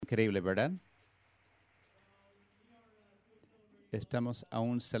increíble, ¿verdad? Estamos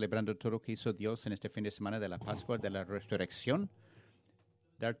aún celebrando todo lo que hizo Dios en este fin de semana de la Pascua, de la Resurrección.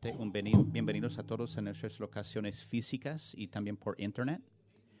 Darte un bienvenidos a todos en nuestras locaciones físicas y también por Internet.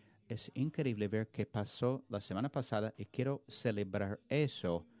 Es increíble ver qué pasó la semana pasada y quiero celebrar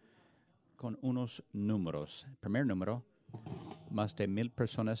eso con unos números. El primer número, más de 1,000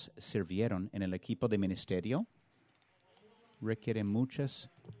 personas sirvieron en el equipo de ministerio. Requiere muchas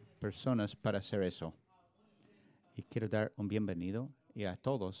personas para hacer eso. Y quiero dar un bienvenido y a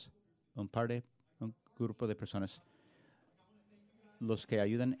todos, un grupo de personas. Los que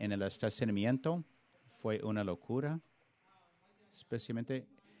ayudan en el estacionamiento fue una locura, especialmente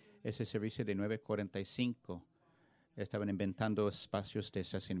ese servicio de 9:45. Estaban inventando espacios de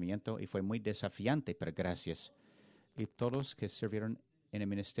estacionamiento y fue muy desafiante, pero gracias. Y todos que sirvieron en el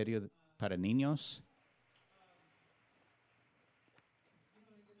ministerio para niños,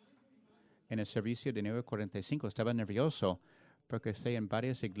 en el servicio de 9:45, estaba nervioso porque en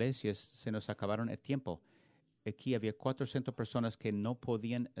varias iglesias se nos acabaron el tiempo. Aquí había 400 personas que no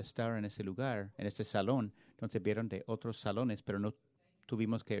podían estar en ese lugar, en este salón. Entonces vieron de otros salones, pero no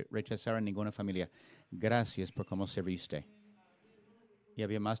tuvimos que rechazar a ninguna familia. Gracias por cómo serviste. Y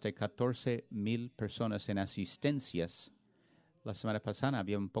había más de 14,000 personas en asistencias. La semana pasada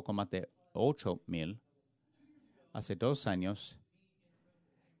había un poco más de 8,000. Hace 2 años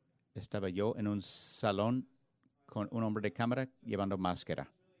estaba yo en un salón con un hombre de cámara llevando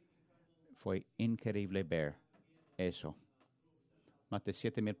máscara. Fue increíble ver eso. Más de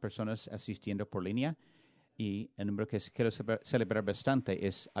 7,000 personas asistiendo por línea. Y el número que quiero celebrar bastante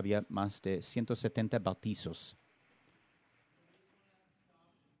es, había más de 170 bautizos.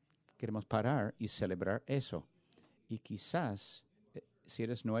 Queremos parar y celebrar eso. Y quizás, si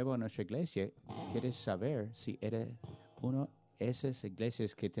eres nuevo en nuestra iglesia, quieres saber si eres uno de esas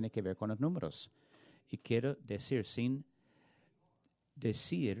iglesias que tiene que ver con los números. Y quiero decir sin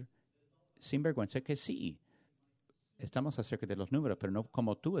vergüenza que sí. Estamos acerca de los números, pero no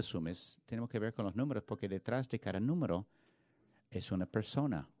como tú asumes. Tenemos que ver con los números porque detrás de cada número es una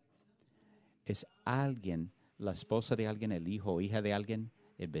persona. Es alguien, la esposa de alguien, el hijo o hija de alguien,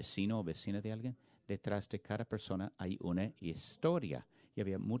 el vecino o vecina de alguien. Detrás de cada persona hay una historia. Y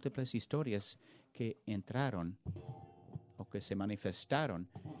había múltiples historias que entraron o que se manifestaron,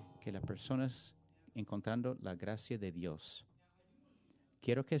 que las personas encontrando la gracia de Dios.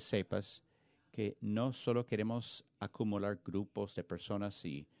 Quiero que sepas que no solo queremos acumular grupos de personas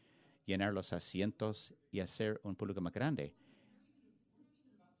y llenar los asientos y hacer un público más grande,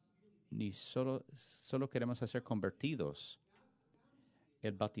 ni solo queremos hacer convertidos.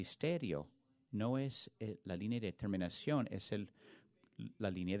 El baptisterio no es la línea de terminación, es la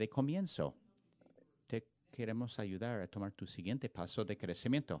línea de comienzo. Te queremos ayudar a tomar tu siguiente paso de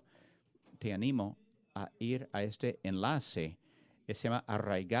crecimiento. Te animo a ir a este enlace que se llama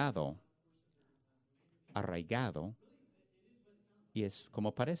Arraigado, y es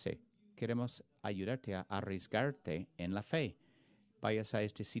como parece. Queremos ayudarte a arriesgarte en la fe. Vayas a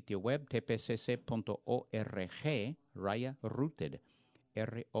este sitio web, tpcc.org/rooted,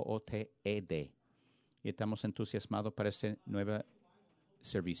 ROOTED. Y estamos entusiasmados para este nuevo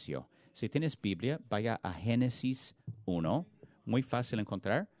servicio. Si tienes Biblia, vaya a Génesis 1. Muy fácil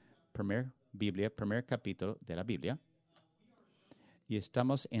encontrar. Primer capítulo de la Biblia. Y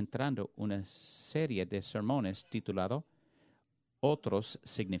estamos entrando una serie de sermones titulado Otros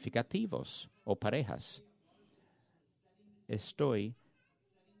significativos o parejas. Estoy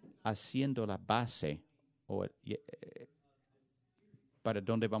haciendo la base para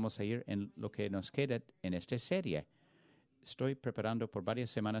dónde vamos a ir en lo que nos queda en esta serie. Estoy preparando por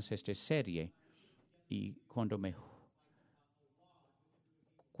varias semanas esta serie y cuando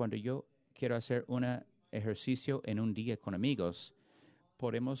yo quiero hacer un ejercicio en un día con amigos,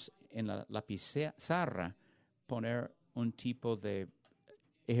 podemos en la pizarra poner un tipo de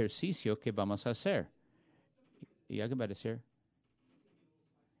ejercicio que vamos a hacer. Y alguien va a decir,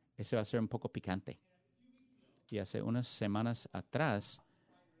 ese va a ser un poco picante. Y hace unas semanas atrás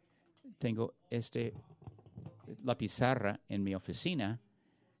tengo la pizarra en mi oficina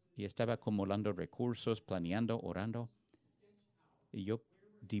y estaba acumulando recursos, planeando, orando. Y yo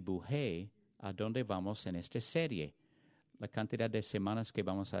dibujé a dónde vamos en esta serie, la cantidad de semanas que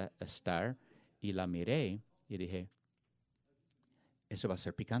vamos a estar, y la miré y dije, eso va a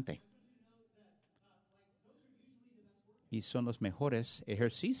ser picante. Y son los mejores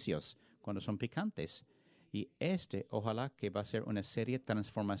ejercicios cuando son picantes. Y ojalá que va a ser una serie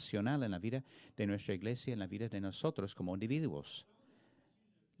transformacional en la vida de nuestra iglesia, en la vida de nosotros como individuos.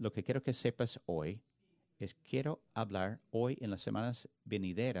 Lo que quiero que sepas hoy quiero hablar hoy en las semanas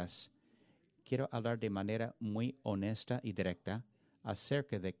venideras, quiero hablar de manera muy honesta y directa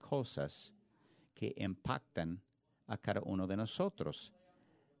acerca de cosas que impactan a cada uno de nosotros.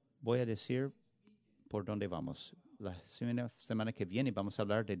 Voy a decir por dónde vamos. La semana que viene vamos a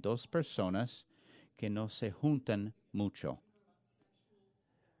hablar de dos personas que no se juntan mucho.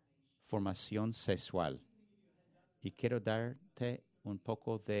 Formación sexual. Y quiero darte un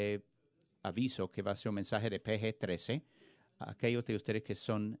poco de aviso que va a ser un mensaje de PG-13. Aquellos de ustedes que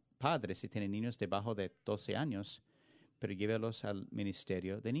son padres y tienen niños debajo de 12 años, pero llévelos al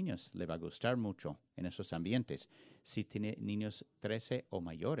ministerio de niños. Le va a gustar mucho en esos ambientes. Si tiene niños 13 o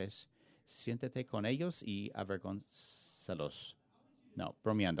mayores, siéntate con ellos y avergonzalos. No,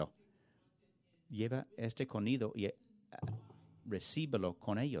 bromeando. Lleva este contenido y recíbelo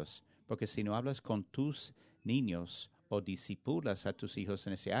con ellos, porque si no hablas con tus niños o disipulas a tus hijos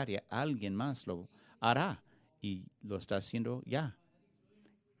en esa área, alguien más lo hará y lo está haciendo ya.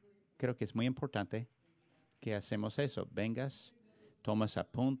 Creo que es muy importante que hacemos eso. Vengas, tomas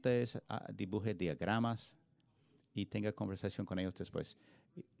apuntes, dibuje diagramas y tenga conversación con ellos después.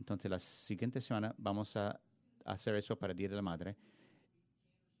 Entonces, la siguiente semana vamos a hacer eso para el Día de la Madre.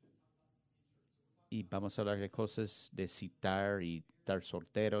 Y vamos a hablar de cosas de citar y estar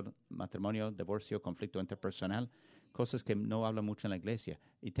soltero, matrimonio, divorcio, conflicto interpersonal, cosas que no hablan mucho en la iglesia.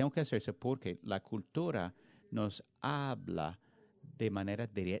 Y tengo que hacer eso porque la cultura nos habla de manera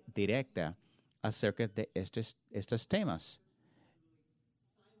directa acerca de estos temas.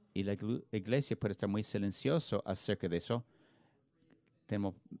 Y la iglesia puede estar muy silencioso acerca de eso.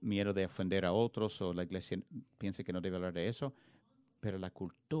 Tenemos miedo de ofender a otros o la iglesia piensa que no debe hablar de eso. Pero la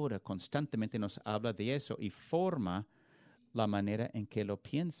cultura constantemente nos habla de eso y forma la manera en que lo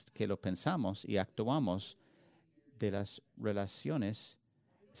pensamos y actuamos de las relaciones,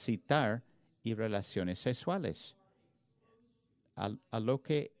 citar y relaciones sexuales. A lo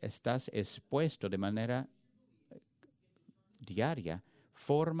que estás expuesto de manera diaria,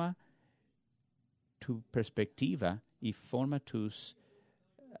 forma tu perspectiva y forma tus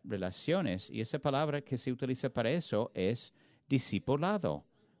relaciones. Y esa palabra que se utiliza para eso es discipulado.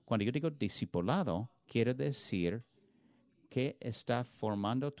 Cuando yo digo discipulado, quiero decir que está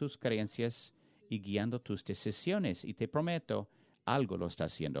formando tus creencias y guiando tus decisiones. Y te prometo, algo lo está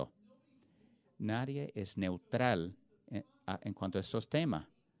haciendo. Nadie es neutral en cuanto a esos temas.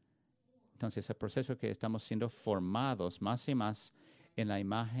 Entonces, el proceso que estamos siendo formados más y más en la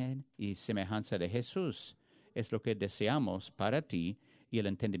imagen y semejanza de Jesús es lo que deseamos para ti y el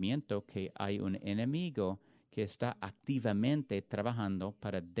entendimiento que hay un enemigo que está activamente trabajando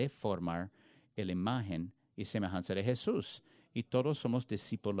para deformar la imagen y semejanza de Jesús. Y todos somos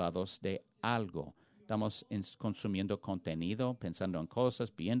discipulados de algo. Estamos consumiendo contenido, pensando en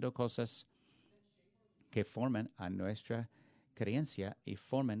cosas, viendo cosas que forman a nuestra creencia y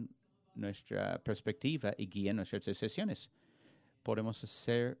forman nuestra perspectiva y guían nuestras decisiones. Podemos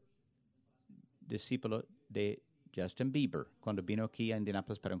ser discípulos de Justin Bieber cuando vino aquí a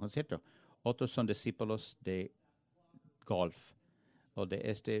Indianapolis para un concierto. Otros son discípulos de golf o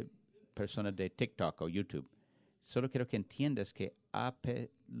de persona de TikTok o YouTube. Solo quiero que entiendas que a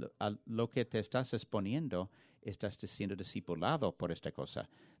lo que te estás exponiendo, estás siendo discipulado por esta cosa.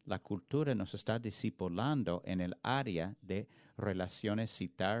 La cultura nos está discipulando en el área de relaciones,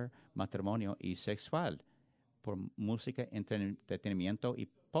 citar, matrimonio y sexual, por música, entretenimiento y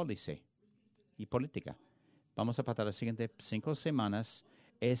política. Vamos a pasar las siguientes 5 semanas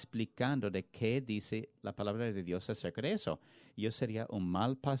explicando de qué dice la palabra de Dios acerca de eso. Yo sería un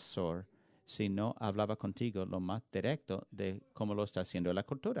mal pastor si no hablaba contigo lo más directo de cómo lo está haciendo la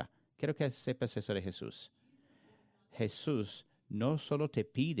cultura. Quiero que sepas eso de Jesús. Jesús no solo te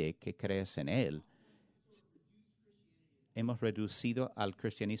pide que creas en Él. Hemos reducido al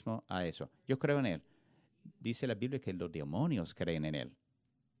cristianismo a eso. Yo creo en Él. Dice la Biblia que los demonios creen en Él.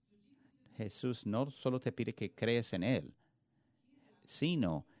 Jesús no solo te pide que creas en Él,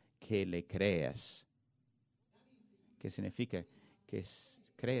 sino que le creas. ¿Qué significa? Que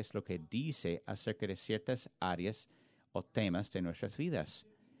crees lo que dice acerca de ciertas áreas o temas de nuestras vidas.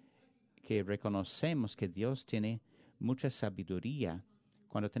 Que reconocemos que Dios tiene mucha sabiduría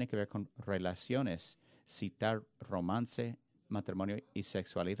cuando tiene que ver con relaciones, citar romance, matrimonio y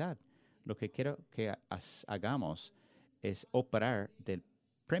sexualidad. Lo que quiero que hagamos es operar del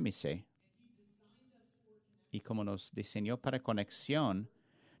premisa. Y como nos diseñó para conexión,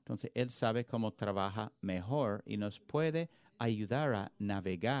 entonces Él sabe cómo trabaja mejor y nos puede ayudar a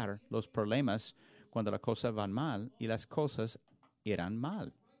navegar los problemas cuando las cosas van mal y las cosas irán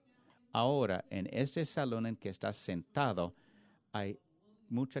mal. Ahora, en este salón en que estás sentado, hay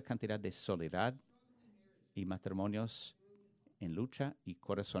mucha cantidad de soledad y matrimonios en lucha y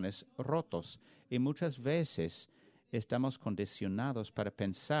corazones rotos. Y muchas veces estamos condicionados para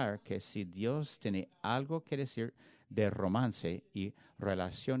pensar que si Dios tiene algo que decir de romance y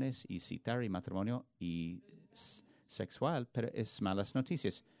relaciones y citar y matrimonio y sexual, pero es malas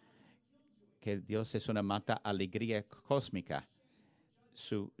noticias. Que Dios es una mata alegría cósmica.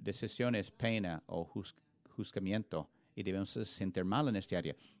 Su decisión es pena o juzgamiento y debemos sentir mal en este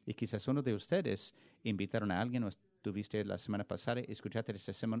área. Y quizás uno de ustedes invitaron a alguien o estuviste la semana pasada y escuchaste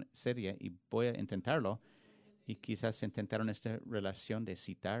esta serie y voy a intentarlo. Y quizás intentaron esta relación de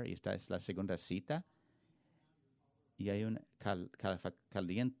citar y esta es la segunda cita. Y hay una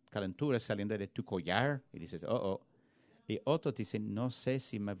calentura saliendo de tu collar y dices, oh. Y otros dicen, no sé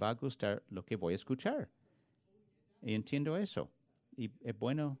si me va a gustar lo que voy a escuchar. Y entiendo eso. Y es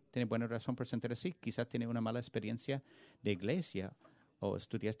bueno, tiene buena razón por sentir así. Quizás tiene una mala experiencia de iglesia o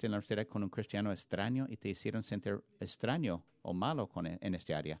estudiaste en la universidad con un cristiano extraño y te hicieron sentir extraño o malo en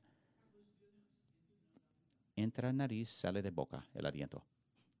este área. Entra nariz, sale de boca el aliento.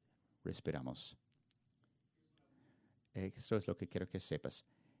 Respiramos. Esto es lo que quiero que sepas.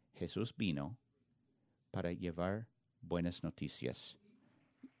 Jesús vino para llevar buenas noticias.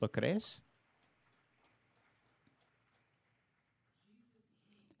 ¿Lo crees?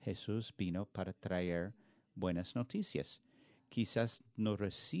 Jesús vino para traer buenas noticias. Quizás no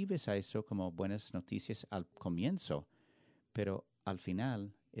recibes a eso como buenas noticias al comienzo, pero al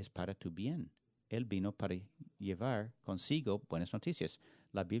final es para tu bien. Él vino para llevar consigo buenas noticias.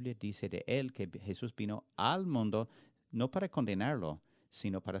 La Biblia dice de él que Jesús vino al mundo no para condenarlo,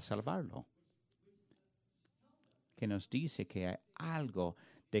 sino para salvarlo. Que nos dice que hay algo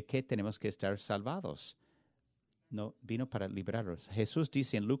de que tenemos que estar salvados. No, vino para librarlos. Jesús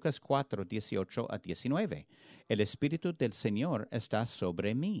dice en Lucas 4, 18 a 19, el Espíritu del Señor está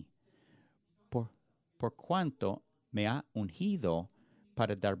sobre mí, por cuanto me ha ungido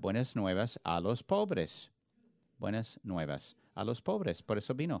para dar buenas nuevas a los pobres. Buenas nuevas a los pobres. Por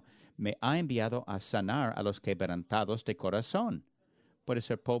eso vino. Me ha enviado a sanar a los quebrantados de corazón. Puede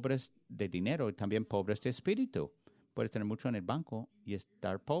ser pobres de dinero y también pobres de espíritu. Puedes tener mucho en el banco y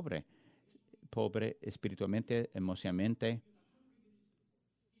estar pobre. Pobre espiritualmente, emocionalmente.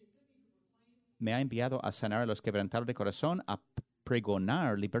 Me ha enviado a sanar a los quebrantados de corazón, a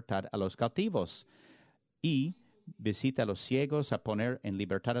pregonar libertad a los cautivos y visita a los ciegos, a poner en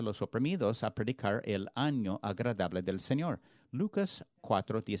libertad a los oprimidos, a predicar el año agradable del Señor. Lucas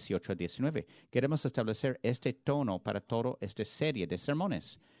 4, 18 a 19. Queremos establecer este tono para toda esta serie de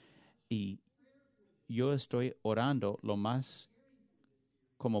sermones. Y yo estoy orando lo más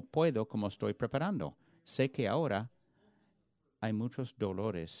como puedo, como estoy preparando. Sé que ahora hay muchos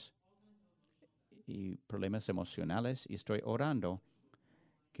dolores y problemas emocionales y estoy orando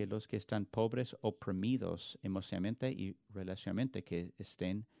que los que están pobres, oprimidos emocionalmente y relacionalmente, que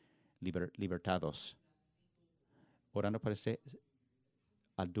estén libertados. Orando para ese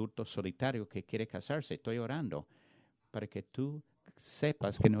adulto solitario que quiere casarse. Estoy orando para que tú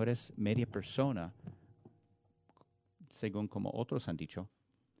sepas que no eres media persona, según como otros han dicho,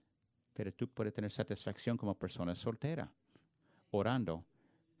 pero tú puedes tener satisfacción como persona soltera. Orando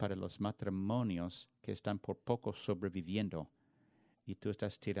para los matrimonios que están por poco sobreviviendo y tú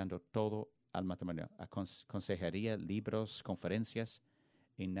estás tirando todo al matrimonio, a consejería, libros, conferencias,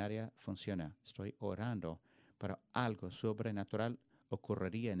 y nada funciona. Estoy orando para algo sobrenatural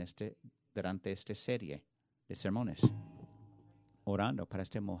ocurriría durante esta serie de sermones. Orando para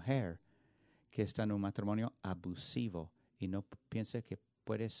esta mujer que está en un matrimonio abusivo y no piensa que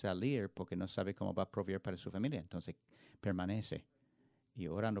puede salir porque no sabe cómo va a proveer para su familia. Entonces permanece y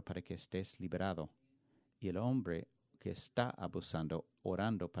orando para que estés liberado. Y el hombre que está abusando,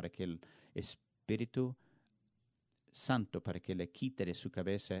 orando para que el Espíritu Santo, para que le quite de su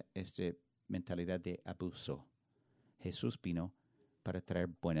cabeza esta mentalidad de abuso. Jesús vino para traer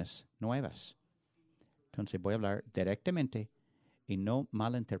buenas nuevas. Entonces voy a hablar directamente y no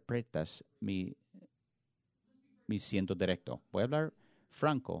malinterpretas mi siendo directo. Voy a hablar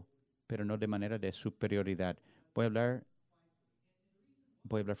franco, pero no de manera de superioridad. Voy a hablar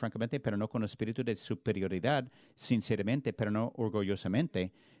francamente, pero no con espíritu de superioridad, sinceramente, pero no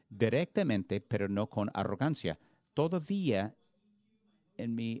orgullosamente, directamente, pero no con arrogancia. Todavía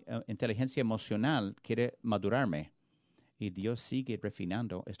en mi inteligencia emocional quiere madurarme y Dios sigue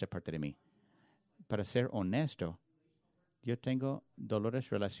refinando esta parte de mí. Para ser honesto, yo tengo dolores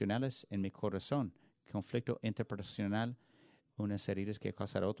relacionales en mi corazón, conflicto interpersonal, unas heridas que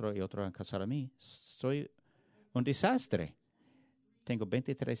causan a otro y otro han causado a mí. Soy un desastre. Tengo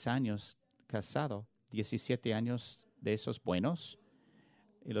 23 años casado, 17 años de esos buenos,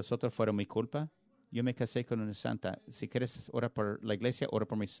 y los otros fueron mi culpa. Yo me casé con una santa. Si quieres orar por la iglesia, ora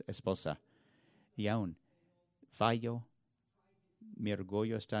por mi esposa. Y aún, fallo, mi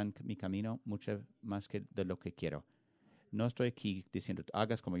orgullo está en mi camino mucho más que de lo que quiero. No estoy aquí diciendo,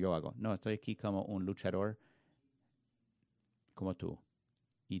 hagas como yo hago. No, estoy aquí como un luchador como tú.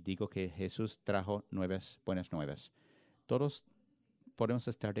 Y digo que Jesús trajo buenas nuevas. Todos podemos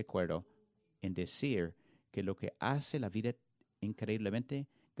estar de acuerdo en decir que lo que hace la vida increíblemente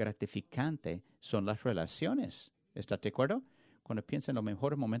gratificante son las relaciones. ¿Estás de acuerdo? Cuando piensas en los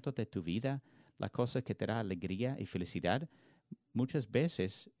mejores momentos de tu vida, la cosa que te da alegría y felicidad, muchas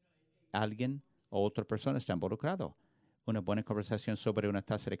veces alguien o otra persona está involucrado. Una buena conversación sobre una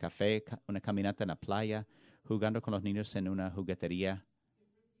taza de café, una caminata en la playa, jugando con los niños en una juguetería.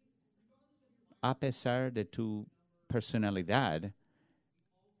 A pesar de tu personalidad,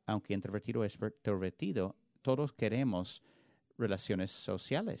 aunque introvertido o extrovertido, todos queremos relaciones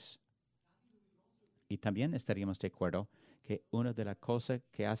sociales. Y también estaríamos de acuerdo que una de las cosas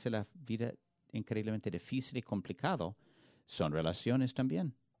que hace la vida increíblemente difícil y complicado son relaciones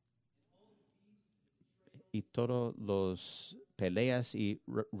también. Y todas las peleas y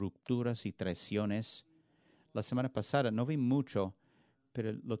rupturas y traiciones. La semana pasada no vi mucho,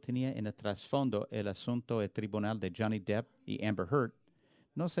 pero lo tenía en el trasfondo el asunto del tribunal de Johnny Depp y Amber Heard.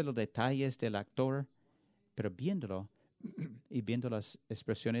 No sé los detalles del actor, pero viéndolo y viendo las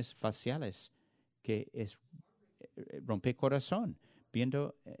expresiones faciales, que es rompe corazón,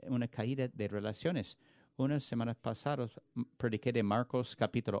 viendo una caída de relaciones. Unas semanas pasadas prediqué de Marcos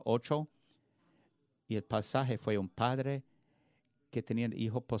capítulo 8 y el pasaje fue un padre que tenía el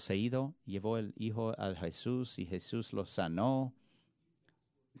hijo poseído, llevó el hijo a Jesús y Jesús lo sanó.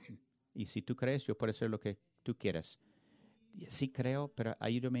 Y si tú crees, yo puedo hacer lo que tú quieras. Sí creo, pero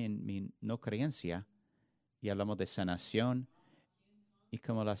ayúdame en mi no creencia. Y hablamos de sanación. Y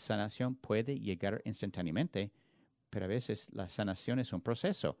como la sanación puede llegar instantáneamente, pero a veces la sanación es un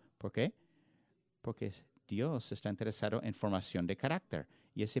proceso. ¿Por qué? Porque Dios está interesado en formación de carácter.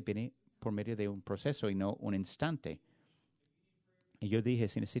 Y ese viene por medio de un proceso y no un instante. Y yo dije,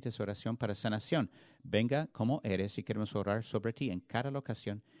 si necesitas oración para sanación, venga como eres y queremos orar sobre ti. En cada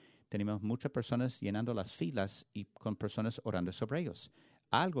locación tenemos muchas personas llenando las filas y con personas orando sobre ellos.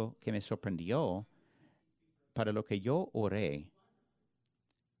 Algo que me sorprendió, para lo que yo oré,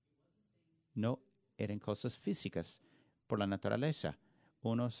 no eran cosas físicas por la naturaleza.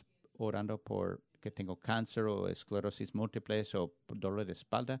 Unos orando por que tengo cáncer o esclerosis múltiple o dolor de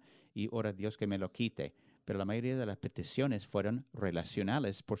espalda y ora a Dios que me lo quite. Pero la mayoría de las peticiones fueron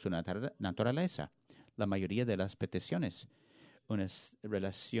relacionales por su naturaleza. La mayoría de las peticiones, una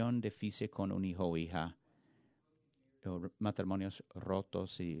relación difícil con un hijo o hija, o matrimonios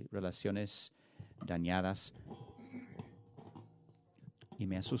rotos y relaciones dañadas. Y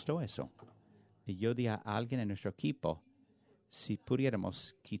me asustó eso. Y yo dije a alguien en nuestro equipo, si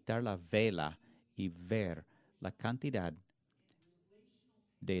pudiéramos quitar la vela y ver la cantidad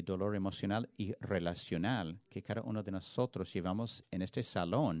de dolor emocional y relacional que cada uno de nosotros llevamos en este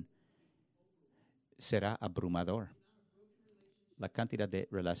salón, será abrumador. La cantidad de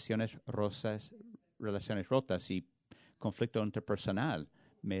relaciones rotas y conflicto interpersonal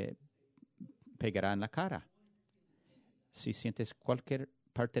me pegará en la cara. Si sientes cualquier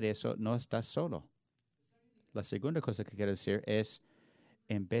parte de eso, no estás solo. La segunda cosa que quiero decir es,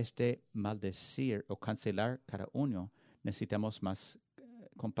 en vez de maldecir o cancelar cada uno, necesitamos más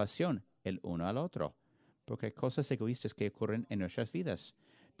compasión el uno al otro, porque hay cosas egoístas que ocurren en nuestras vidas.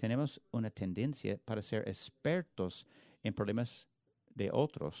 Tenemos una tendencia para ser expertos en problemas de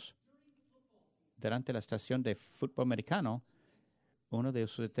otros. Durante la estación de fútbol americano, uno de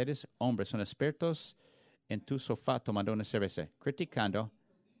ustedes, hombres, son expertos en tu sofá tomando una cerveza, criticando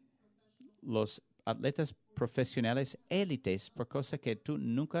los atletas profesionales élites por cosas que tú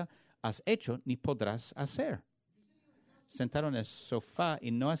nunca has hecho ni podrás hacer. Sentado en el sofá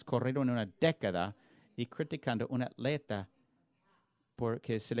y no has corrido en una década y criticando a un atleta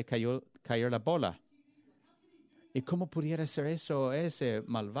porque se le cayó la bola. ¿Y cómo pudiera ser eso, ese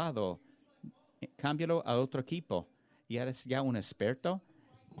malvado? Cámbialo a otro equipo. ¿Y eres ya un experto?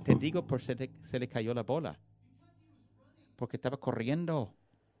 Te digo por se le cayó la bola. Porque estaba corriendo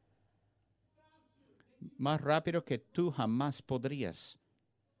más rápido que tú jamás podrías.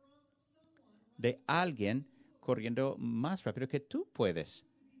 De alguien corriendo más rápido que tú puedes.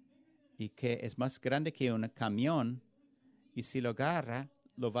 Y que es más grande que un camión. Y si lo agarra,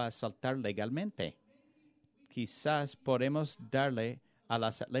 lo va a saltar legalmente. Quizás podemos darle a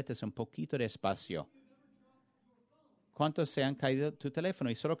las atletas un poquito de espacio. ¿Cuántos se han caído tu teléfono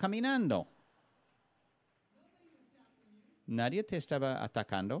y solo caminando? Nadie te estaba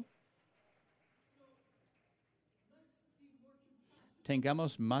atacando.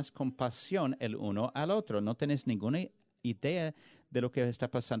 tengamos más compasión el uno al otro. No tenés ninguna idea de lo que está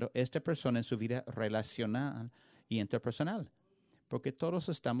pasando esta persona en su vida relacional y interpersonal. Porque todos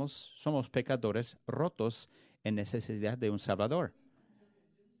somos pecadores rotos en necesidad de un Salvador.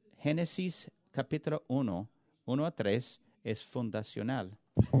 Génesis capítulo 1 a 3 es fundacional.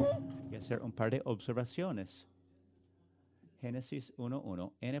 Voy a hacer un par de observaciones. Génesis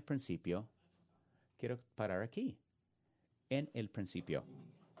 1:1, en el principio, quiero parar aquí. En el principio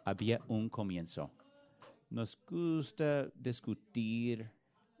había un comienzo. Nos gusta discutir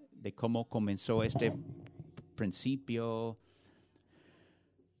de cómo comenzó este principio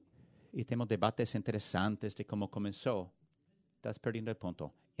y tenemos debates interesantes de cómo comenzó. Estás perdiendo el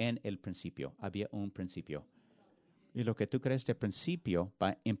punto. En el principio había un principio. Y lo que tú crees de principio va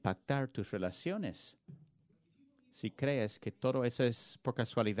a impactar tus relaciones. Si crees que todo eso es por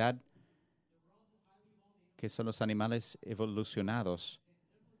casualidad, que son los animales evolucionados,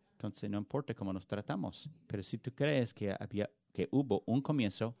 entonces no importa cómo nos tratamos. Pero si tú crees que hubo un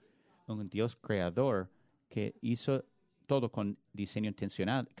comienzo, un Dios creador que hizo todo con diseño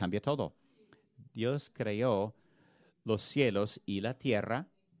intencional, cambia todo. Dios creó los cielos y la tierra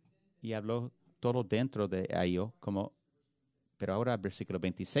y habló todo dentro de ello, pero ahora versículo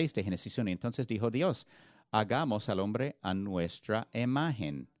 26 de Génesis 1. Entonces dijo Dios, hagamos al hombre a nuestra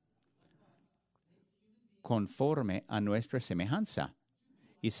imagen, conforme a nuestra semejanza,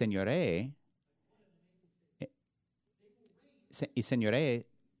 y señoree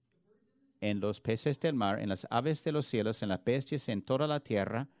en los peces del mar, en las aves de los cielos, en las bestias, en toda la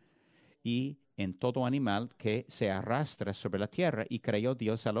tierra, y en todo animal que se arrastra sobre la tierra. Y creó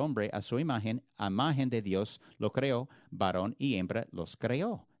Dios al hombre a su imagen, a imagen de Dios lo creó, varón y hembra los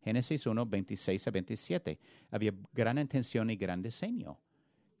creó. Génesis 1, 26 a 27. Había gran intención y gran diseño.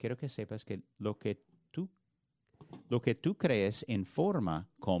 Quiero que sepas que lo que tú crees informa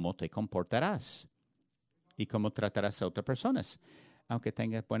cómo te comportarás y cómo tratarás a otras personas. Aunque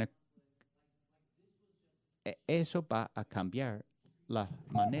tengas buena... Eso va a cambiar la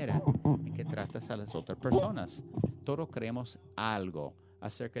manera en que tratas a las otras personas. Todos creemos algo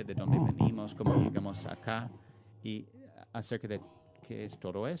acerca de dónde venimos, cómo llegamos acá y acerca de qué es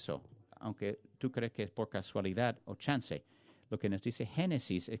todo eso. Aunque tú crees que es por casualidad o chance. Lo que nos dice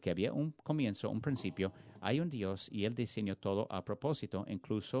Génesis es que había un comienzo, un principio, hay un Dios y Él diseñó todo a propósito,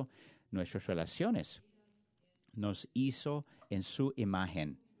 incluso nuestras relaciones. Nos hizo en su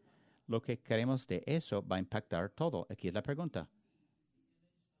imagen. Lo que queremos de eso va a impactar todo. Aquí es la pregunta.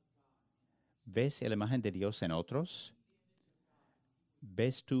 ¿Ves la imagen de Dios en otros?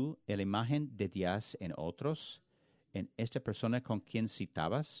 ¿Ves tú la imagen de Dios en otros? ¿En esta persona con quien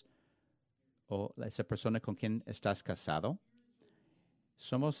citabas? ¿O esa persona con quien estás casado?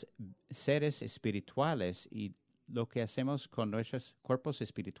 Somos seres espirituales y lo que hacemos con nuestros cuerpos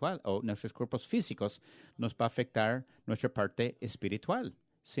espirituales o nuestros cuerpos físicos nos va a afectar nuestra parte espiritual.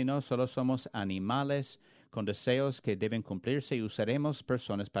 Si no, solo somos animales con deseos que deben cumplirse y usaremos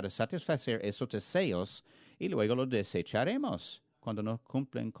personas para satisfacer esos deseos y luego los desecharemos cuando no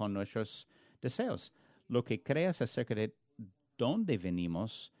cumplen con nuestros deseos. Lo que creas acerca de dónde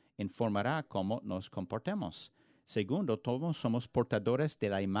venimos informará cómo nos comportemos. Segundo, todos somos portadores de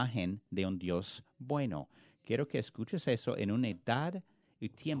la imagen de un Dios bueno. Quiero que escuches eso en una edad y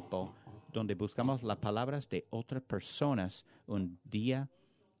tiempo donde buscamos las palabras de otras personas, un día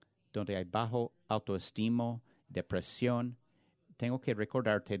donde hay bajo autoestima, depresión. Tengo que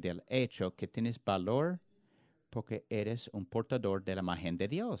recordarte del hecho que tienes valor porque eres un portador de la imagen de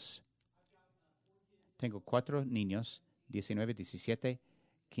Dios. Tengo 4 niños, 19, 17,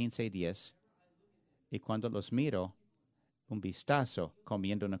 15 y 10. Y cuando los miro, un vistazo,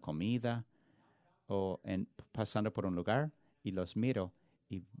 comiendo una comida o pasando por un lugar, y los miro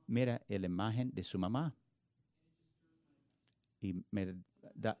y mira la imagen de su mamá. Y me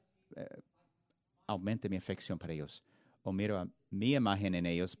aumenta mi afección para ellos. O miro a mi imagen en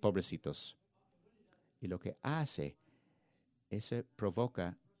ellos, pobrecitos. Y lo que hace, eso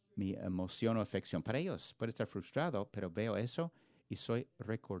provoca mi emoción o afección para ellos. Puedo estar frustrado, pero veo eso y soy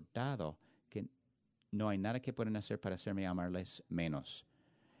recordado que no hay nada que pueden hacer para hacerme amarles menos.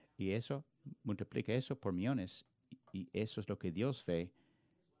 Y eso, multiplica eso por millones. Y eso es lo que Dios ve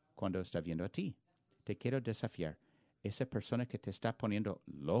cuando está viendo a ti. Te quiero desafiar. Esa persona que te está poniendo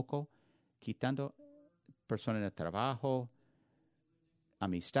loco, quitando personas en el trabajo,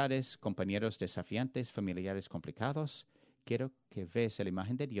 amistades, compañeros desafiantes, familiares complicados, quiero que veas la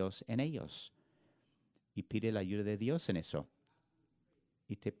imagen de Dios en ellos. Y pide la ayuda de Dios en eso.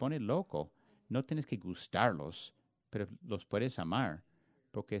 Y te pone loco. No tienes que gustarlos, pero los puedes amar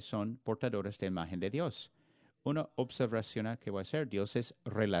porque son portadores de la imagen de Dios. Una observación que voy a hacer, Dios es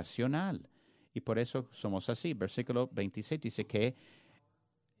relacional. Y por eso somos así. Versículo 26 dice que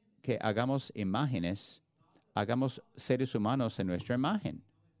hagamos imágenes, hagamos seres humanos en nuestra imagen,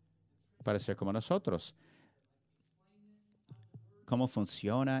 para ser como nosotros. ¿Cómo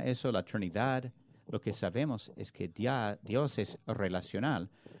funciona eso, la Trinidad? Lo que sabemos es que Dios es relacional.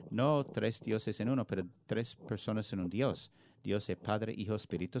 No tres dioses en uno, pero tres personas en un Dios. Dios es Padre, Hijo,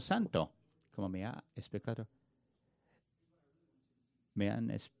 Espíritu Santo. Como me ha explicado.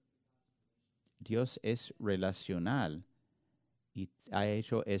 Dios es relacional y ha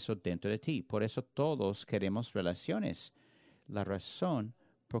hecho eso dentro de ti. Por eso todos queremos relaciones. La razón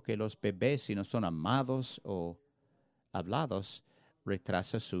porque los bebés, si no son amados o hablados,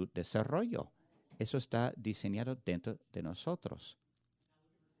 retrasa su desarrollo. Eso está diseñado dentro de nosotros.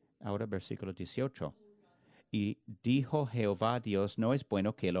 Ahora versículo 18. Y dijo Jehová Dios, no es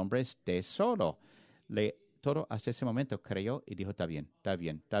bueno que el hombre esté solo. Todo hasta ese momento creyó y dijo, está bien, está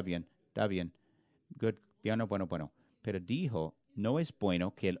bien, está bien, está bien. Good, bueno. Pero dijo, no es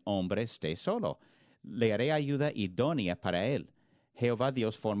bueno que el hombre esté solo. Le haré ayuda idónea para él. Jehová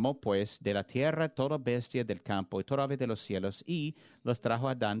Dios formó pues de la tierra toda bestia del campo y toda ave de los cielos y los trajo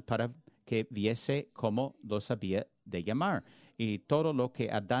a Adán para que viese cómo los había de llamar. Y todo lo que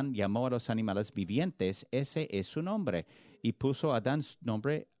Adán llamó a los animales vivientes, ese es su nombre. Y puso Adán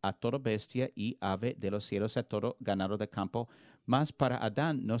nombre a toda bestia y ave de los cielos, a todo ganado de campo. Mas para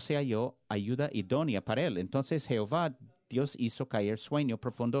Adán no se halló ayuda idónea para él. Entonces Jehová Dios hizo caer sueño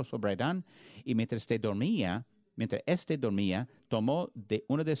profundo sobre Adán, y mientras éste dormía, tomó de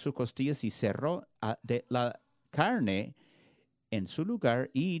una de sus costillas y cerró de la carne en su lugar,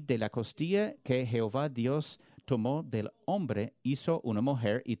 y de la costilla que Jehová Dios tomó del hombre, hizo una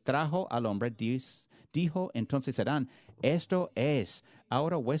mujer y trajo al hombre. Dijo entonces Adán, esto es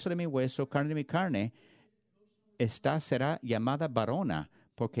ahora hueso de mi hueso, carne de mi carne. Esta será llamada varona,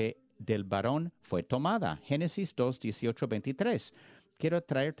 porque del varón fue tomada. Génesis 2, 18, 23. Quiero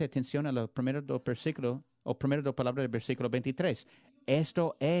traerte atención a los primeros dos versículos, o primeros dos palabras del versículo 23.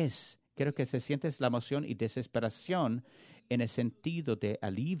 Esto es. Quiero que se sientes la emoción y desesperación en el sentido de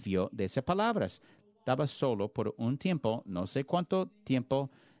alivio de esas palabras. Estaba solo por un tiempo, no sé cuánto tiempo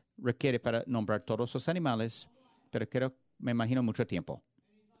requiere para nombrar todos los animales, pero me imagino mucho tiempo.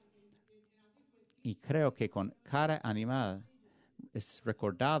 Y creo que con cada animal es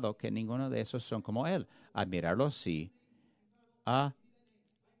recordado que ninguno de esos son como él. Admirarlo sí.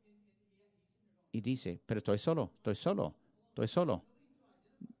 Y dice, pero estoy solo.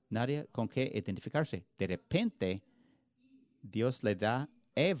 Nadie con qué identificarse. De repente, Dios le da a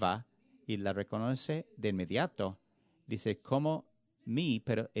Eva y la reconoce de inmediato. Dice, como mí,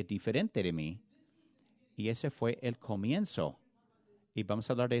 pero es diferente de mí. Y ese fue el comienzo. Y vamos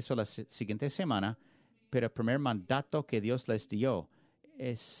a hablar de eso la siguiente semana. Pero el primer mandato que Dios les dio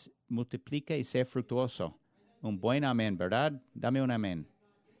es multiplica y sé fructuoso. Un buen amén, ¿verdad? Dame un amén.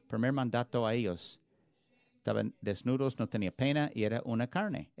 Primer mandato a ellos. Estaban desnudos, no tenía pena y era una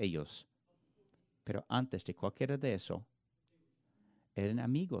carne ellos. Pero antes de cualquiera de eso, eran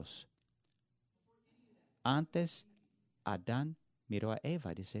amigos. Antes, Adán miró a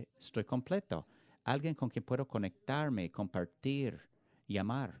Eva y dice, estoy completo. Alguien con quien puedo conectarme, compartir y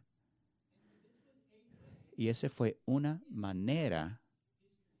amar. Y esa fue una manera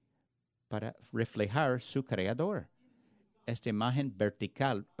para reflejar su creador. Esta imagen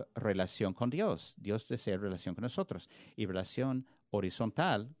vertical, relación con Dios. Dios desea relación con nosotros. Y relación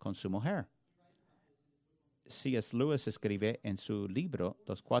horizontal con su mujer. C.S. Lewis escribe en su libro,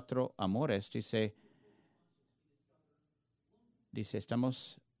 Los Cuatro Amores, dice,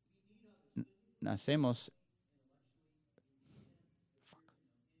 nacemos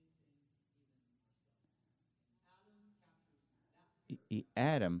y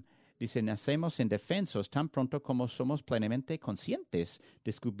Adam dice, nacemos indefensos tan pronto como somos plenamente conscientes.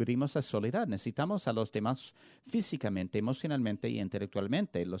 Descubrimos la soledad. Necesitamos a los demás físicamente, emocionalmente y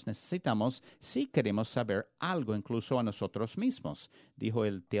intelectualmente. Los necesitamos si queremos saber algo, incluso a nosotros mismos, dijo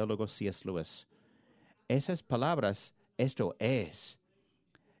el teólogo C.S. Lewis. Esas palabras, esto es.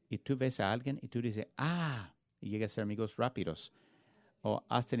 Y tú ves a alguien y tú dices, y llegas a ser amigos rápidos. O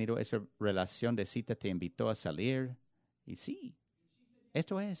has tenido esa relación de cita, te invitó a salir. Y sí.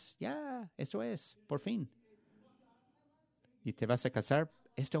 Esto es, esto es, por fin. Y te vas a casar,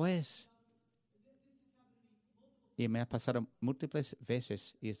 esto es. Y me ha pasado múltiples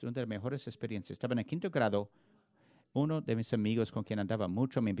veces y es una de las mejores experiencias. Estaba en el 5º grado, uno de mis amigos con quien andaba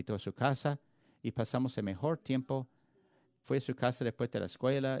mucho me invitó a su casa y pasamos el mejor tiempo. Fui a su casa después de la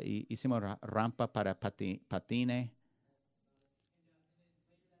escuela y hicimos rampa para patines.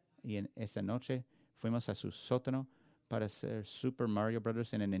 Y en esa noche fuimos a su sótano para hacer Super Mario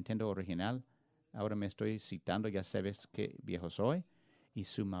Brothers en el Nintendo original. Ahora me estoy citando, ya sabes qué viejo soy. Y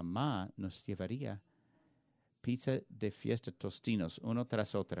su mamá nos llevaría pizza de fiesta tostinos, uno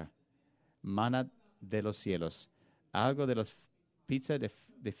tras otra. Mana de los cielos. Algo de los pizza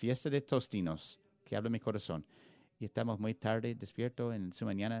de fiesta de tostinos que habla mi corazón. Y estamos muy tarde despierto en su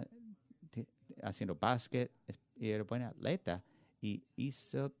mañana haciendo básquet. Y era buena atleta. Y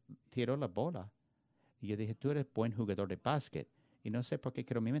tiró la bola. Y yo dije, tú eres buen jugador de básquet. Y no sé por qué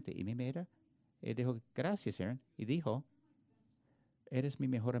quedó en mi mente. Y me mira. Y dijo, gracias, Aaron. Y dijo, eres mi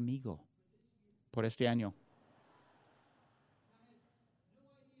mejor amigo por este año.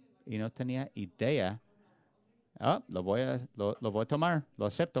 Y no tenía idea. Lo voy a tomar, lo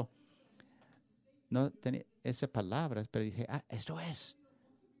acepto. No tenía esas palabras, pero dije, esto es.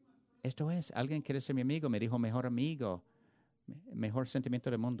 Alguien quiere ser mi amigo. Me dijo, mejor amigo, mejor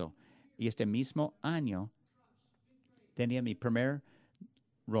sentimiento del mundo. Y este mismo año tenía mi primer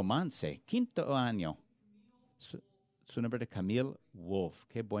romance, 5º año. Su nombre de Camille Wolf.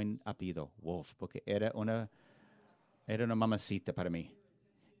 Qué buen apellido, Wolf, porque era una mamacita para mí.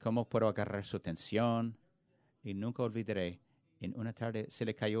 ¿Cómo puedo agarrar su atención? Y nunca olvidaré, en una tarde se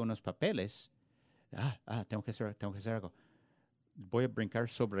le cayó unos papeles. Tengo que hacer algo. Voy a brincar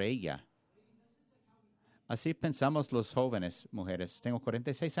sobre ella. Así pensamos los jóvenes, mujeres. Tengo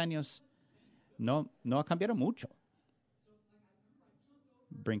 46 años. No ha cambiado mucho.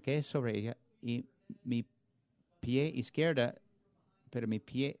 Brinqué sobre ella y mi pie izquierda, pero mi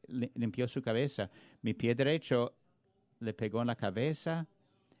pie limpió su cabeza. Mi pie derecho le pegó en la cabeza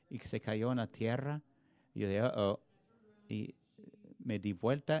y se cayó en la tierra. Y yo dije, y me di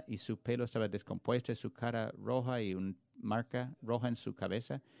vuelta y su pelo estaba descompuesto, su cara roja y una marca roja en su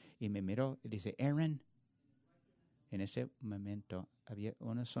cabeza. Y me miró y dice, Aaron. En ese momento había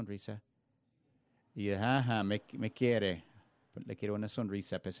una sonrisa. Y yo, me quiere. Le quiero una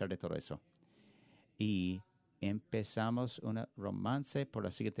sonrisa a pesar de todo eso. Y empezamos un romance por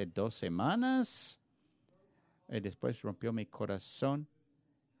las siguientes 2 semanas. Y después rompió mi corazón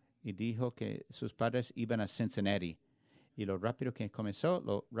y dijo que sus padres iban a Cincinnati. Y lo rápido que comenzó,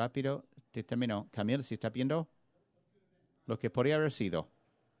 lo rápido que terminó. Camille, si está viendo lo que podría haber sido.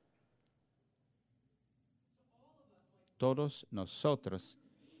 Todos nosotros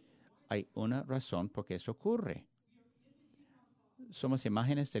hay una razón por qué eso ocurre. Somos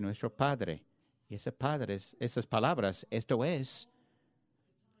imágenes de nuestro Padre. Y esas palabras, esto es,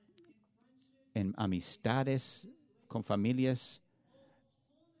 en amistades, con familias,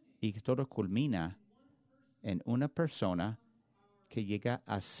 y todo culmina en una persona que llega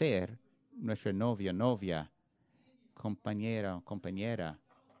a ser nuestra novia, compañera,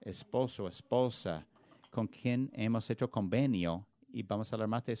 esposo, esposa, con quien hemos hecho convenio, y vamos a hablar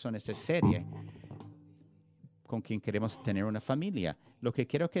más de eso en esta serie, con quien queremos tener una familia. Lo que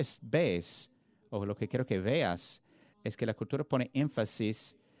quiero que veas es que la cultura pone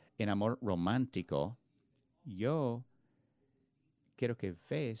énfasis en amor romántico. Yo quiero que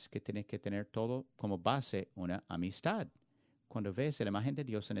veas que tienes que tener todo como base una amistad. Cuando ves la imagen de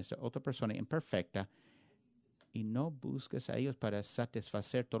Dios en esta otra persona imperfecta y no buscas a ellos para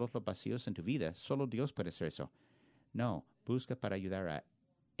satisfacer todos los vacíos en tu vida, solo Dios puede hacer eso. No, busca para ayudar a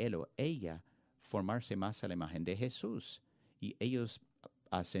él o ella formarse más a la imagen de Jesús. Y ellos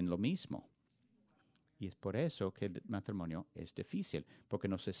hacen lo mismo. Y es por eso que el matrimonio es difícil, porque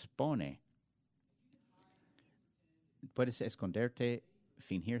nos expone. Puedes esconderte,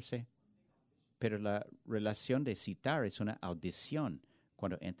 fingirse, pero la relación de citar es una audición.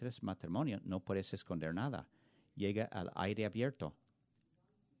 Cuando entras en matrimonio no puedes esconder nada. Llega al aire abierto.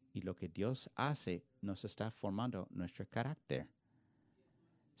 Y lo que Dios hace nos está formando nuestro carácter.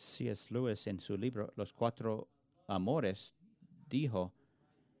 C.S. Lewis en su libro Los 4 Amores dijo,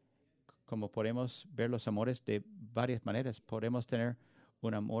 como podemos ver los amores de varias maneras, podemos tener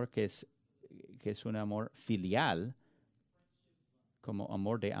un amor que es un amor filial, como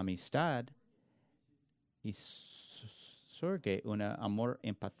amor de amistad, y surge un amor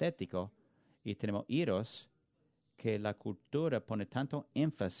empatético, y tenemos eros, que la cultura pone tanto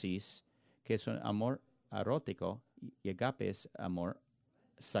énfasis que es un amor erótico, y agape es amor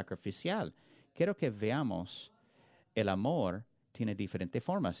sacrificial. Quiero que veamos el amor tiene diferentes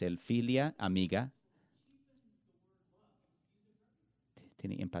formas. El filia, amiga,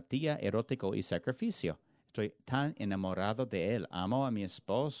 tiene empatía, erótico y sacrificio. Estoy tan enamorado de él. Amo a mi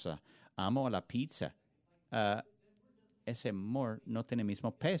esposa. Amo a la pizza. Ese amor no tiene el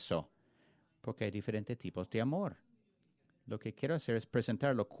mismo peso porque hay diferentes tipos de amor. Lo que quiero hacer es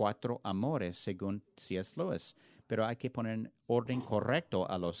presentar los 4 amores según C.S. Lewis, pero hay que poner en orden correcto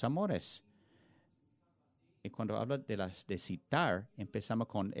a los amores. Y cuando habla de citar, empezamos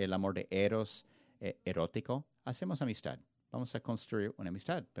con el amor de eros, erótico. Hacemos amistad. Vamos a construir una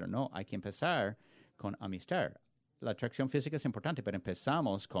amistad, pero no, hay que empezar con amistad. La atracción física es importante, pero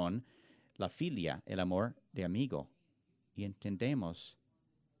empezamos con la filia, el amor de amigo. Y entendemos,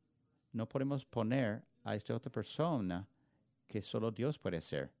 no podemos poner a esta otra persona que solo Dios puede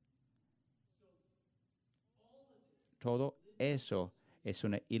ser. Todo eso es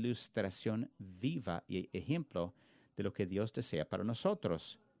una ilustración viva y ejemplo de lo que Dios desea para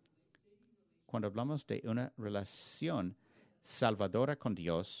nosotros. Cuando hablamos de una relación salvadora con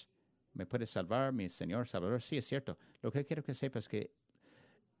Dios, ¿me puede salvar, mi Señor Salvador? Sí, es cierto. Lo que quiero que sepas es que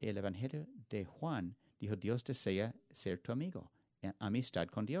el Evangelio de Juan dijo, Dios desea ser tu amigo, amistad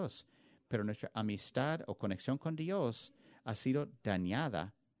con Dios. Pero nuestra amistad o conexión con Dios ha sido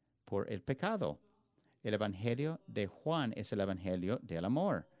dañada por el pecado. El Evangelio de Juan es el Evangelio del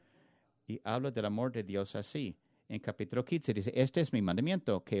amor. Y habla del amor de Dios así. En capítulo 15 dice, este es mi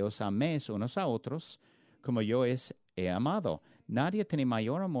mandamiento, que os améis unos a otros como yo os he amado. Nadie tiene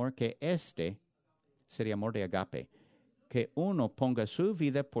mayor amor que este, sería amor de agape, que uno ponga su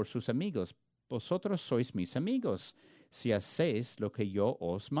vida por sus amigos. Vosotros sois mis amigos, si hacéis lo que yo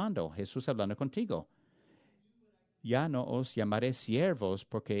os mando. Jesús hablando contigo. Ya no os llamaré siervos,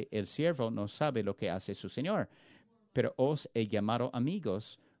 porque el siervo no sabe lo que hace su Señor, pero os he llamado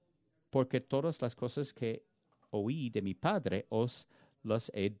amigos, porque todas las cosas que oí de mi Padre os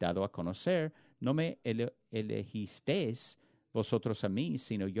las he dado a conocer. No me elegisteis vosotros a mí,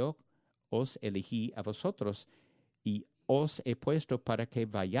 sino yo os elegí a vosotros, y os he puesto para que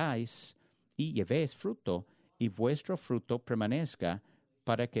vayáis y llevéis fruto, y vuestro fruto permanezca,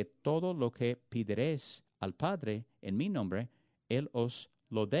 para que todo lo que pediréis al Padre en mi nombre, Él os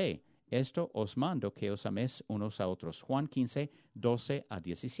lo dé. Esto os mando, que os améis unos a otros. Juan 15, 12 a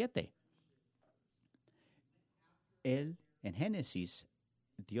 17. En Génesis,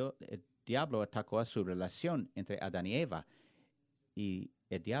 el diablo atacó a su relación entre Adán y Eva, y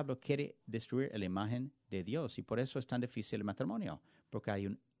el diablo quiere destruir la imagen de Dios, y por eso es tan difícil el matrimonio, porque hay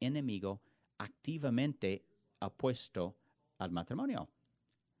un enemigo activamente opuesto al matrimonio.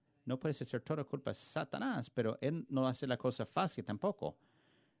 No puede ser toda culpa de Satanás, pero él no hace la cosa fácil tampoco.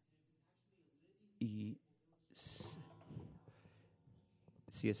 Y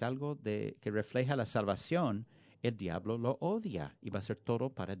si es algo que refleja la salvación, el diablo lo odia y va a hacer todo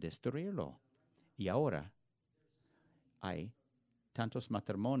para destruirlo. Y ahora hay tantos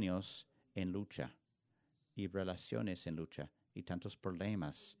matrimonios en lucha y relaciones en lucha y tantos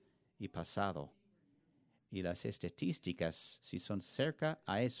problemas y pasado. Y las estadísticas, si son cerca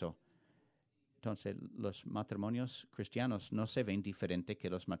a eso, entonces los matrimonios cristianos no se ven diferente que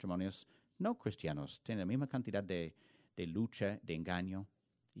los matrimonios no cristianos. Tienen la misma cantidad de lucha, de engaño,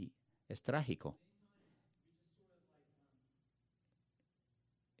 y es trágico.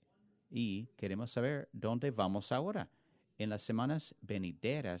 Y queremos saber dónde vamos ahora. En las semanas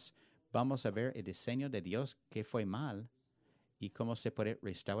venideras vamos a ver el diseño de Dios que fue mal y cómo se puede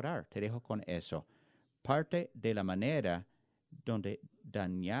restaurar. Te dejo con eso. Parte de la manera donde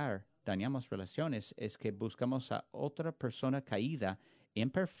dañamos relaciones es que buscamos a otra persona caída,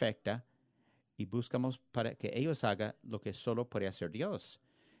 imperfecta, y buscamos para que ellos hagan lo que solo puede hacer Dios.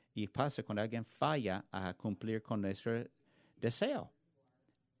 Y pasa cuando alguien falla a cumplir con nuestro deseo.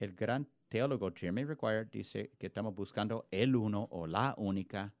 El gran teólogo Jeremy Maguire dice que estamos buscando el uno o la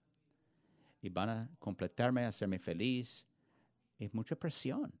única y van a completarme, hacerme feliz. Es mucha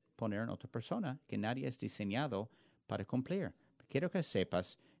presión poner en otra persona que nadie es diseñado para cumplir. Quiero que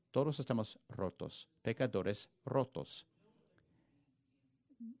sepas, todos estamos rotos, pecadores rotos.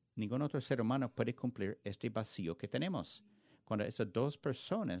 Ningún otro ser humano puede cumplir este vacío que tenemos. Cuando esas dos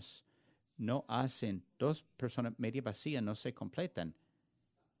personas media vacías no se completan,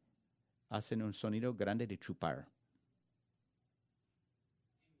 hacen un sonido grande de chupar.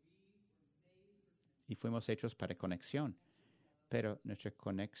 Y fuimos hechos para conexión. Pero nuestra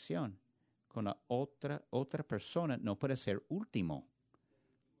conexión con la otra persona no puede ser último.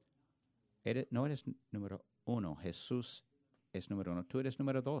 No eres número uno. Jesús es número uno. Tú eres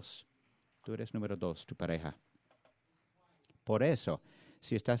número dos. Tú eres número dos, tu pareja. Por eso,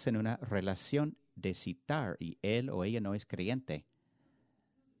 si estás en una relación de citar y él o ella no es creyente,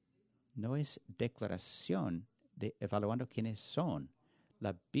 no es declaración de evaluando quiénes son.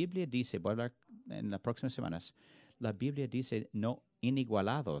 La Biblia dice, voy a hablar en las próximas semanas, la Biblia dice no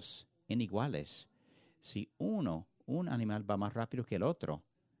inigualados, iniguales. Si un animal va más rápido que el otro,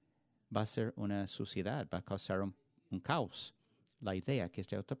 va a ser una suciedad, va a causar un caos. La idea que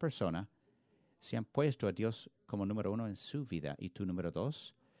esta otra persona se han puesto a Dios como número uno en su vida y tú número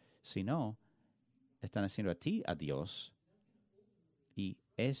dos, si no, están haciendo a ti a Dios y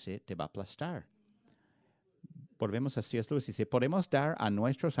ese te va a aplastar. Volvemos a C.S. Lewis. Dice, podemos dar a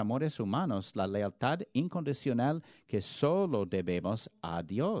nuestros amores humanos la lealtad incondicional que solo debemos a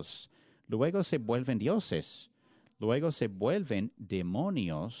Dios. Luego se vuelven dioses. Luego se vuelven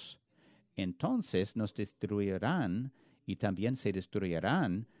demonios. Entonces nos destruirán y también se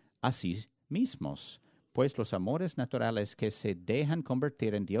destruirán a sí mismos. Pues los amores naturales que se dejan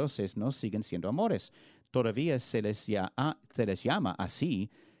convertir en dioses no siguen siendo amores. Todavía se les llama así,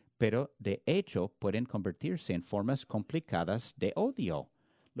 pero de hecho pueden convertirse en formas complicadas de odio.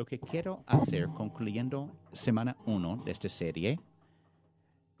 Lo que quiero hacer, concluyendo semana 1 de esta serie,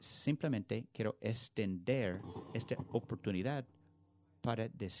 simplemente quiero extender esta oportunidad para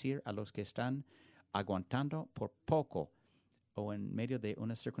decir a los que están aguantando por poco o en medio de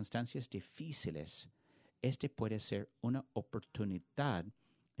unas circunstancias difíciles, este puede ser una oportunidad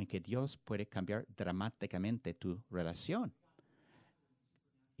en que Dios puede cambiar dramáticamente tu relación.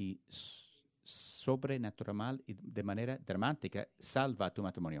 Y sobrenatural y de manera dramática salva tu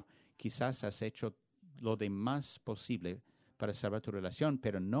matrimonio. Quizás has hecho lo demás posible para salvar tu relación,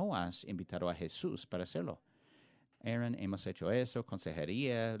 pero no has invitado a Jesús para hacerlo. Aaron, hemos hecho eso,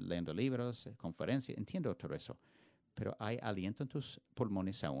 consejería, leyendo libros, conferencias, entiendo todo eso. Pero hay aliento en tus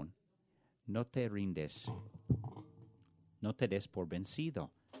pulmones aún. No te rindes. No te des por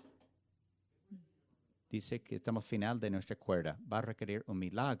vencido. Dice que estamos al final de nuestra cuerda. Va a requerir un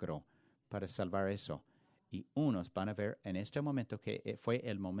milagro para salvar eso. Y unos van a ver en este momento que fue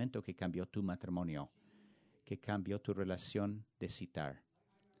el momento que cambió tu matrimonio, que cambió tu relación de citar.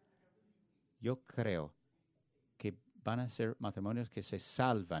 Yo creo que van a ser matrimonios que se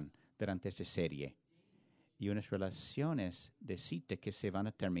salvan durante esta serie y unas relaciones de cita que se van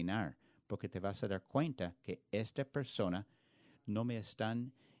a terminar porque te vas a dar cuenta que esta persona no me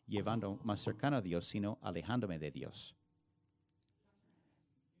están llevando más cercano a Dios, sino alejándome de Dios.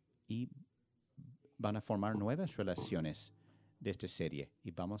 Y van a formar nuevas relaciones de esta serie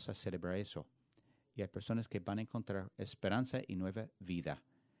y vamos a celebrar eso. Y hay personas que van a encontrar esperanza y nueva vida.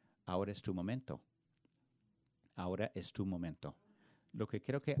 Ahora es tu momento. Ahora es tu momento. Lo que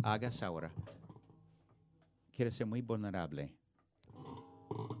quiero que hagas ahora, quiero ser muy vulnerable.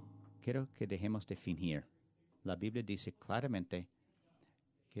 Quiero que dejemos de fingir. La Biblia dice claramente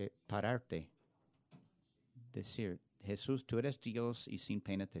que pararte, decir, Jesús, tú eres Dios y sin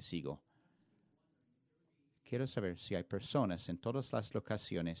pena te sigo. Quiero saber si hay personas en todas las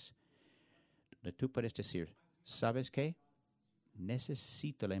locaciones donde tú puedes decir, ¿sabes qué?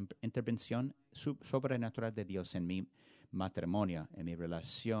 Necesito la intervención sobrenatural de Dios en mi matrimonio, en mi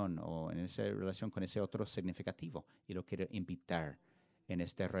relación o en esa relación con ese otro significativo. Y lo quiero invitar en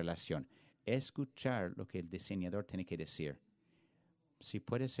esta relación. Escuchar lo que el diseñador tiene que decir. Si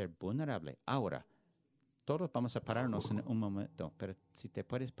puedes ser vulnerable, ahora, todos vamos a pararnos en un momento, pero si te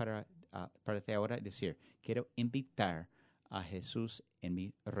puedes pararte ahora y decir, quiero invitar a Jesús en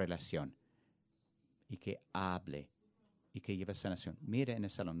mi relación y que hable y que lleve sanación. Mira en el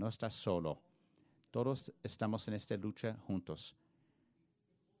salón, no estás solo. Todos estamos en esta lucha juntos.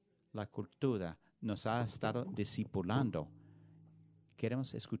 La cultura nos ha estado discipulando.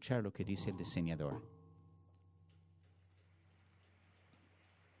 Queremos escuchar lo que dice el diseñador.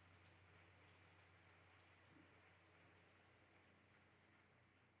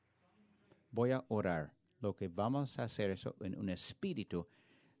 Voy a orar. Lo que vamos a hacer es en un espíritu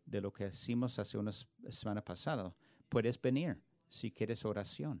de lo que hicimos hace unas semanas pasadas. Puedes venir si quieres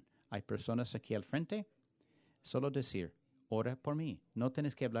oración. Hay personas aquí al frente. Solo decir, ora por mí. No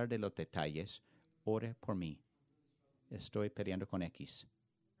tienes que hablar de los detalles. Ora por mí. Estoy peleando con X.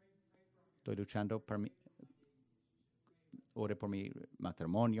 Estoy luchando por mí. Ore por mi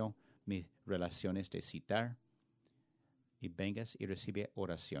matrimonio, mis relaciones de citar. Y vengas y recibe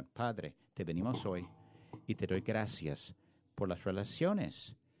oración. Padre, te venimos hoy y te doy gracias por las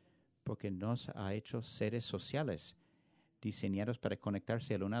relaciones, porque nos ha hecho seres sociales, diseñados para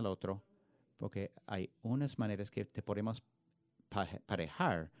conectarse el uno al otro, porque hay unas maneras que te podemos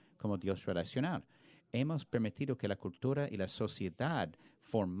parejar como Dios relacional. Hemos permitido que la cultura y la sociedad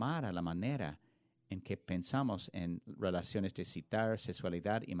formara la manera en que pensamos en relaciones de citar,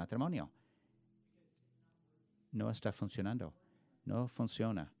 sexualidad y matrimonio. No está funcionando. No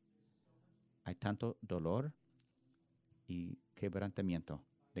funciona. Hay tanto dolor y quebrantamiento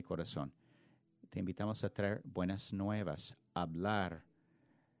de corazón. Te invitamos a traer buenas nuevas, a hablar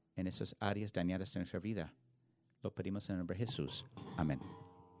en esas áreas dañadas de nuestra vida. Lo pedimos en el nombre de Jesús. Amén.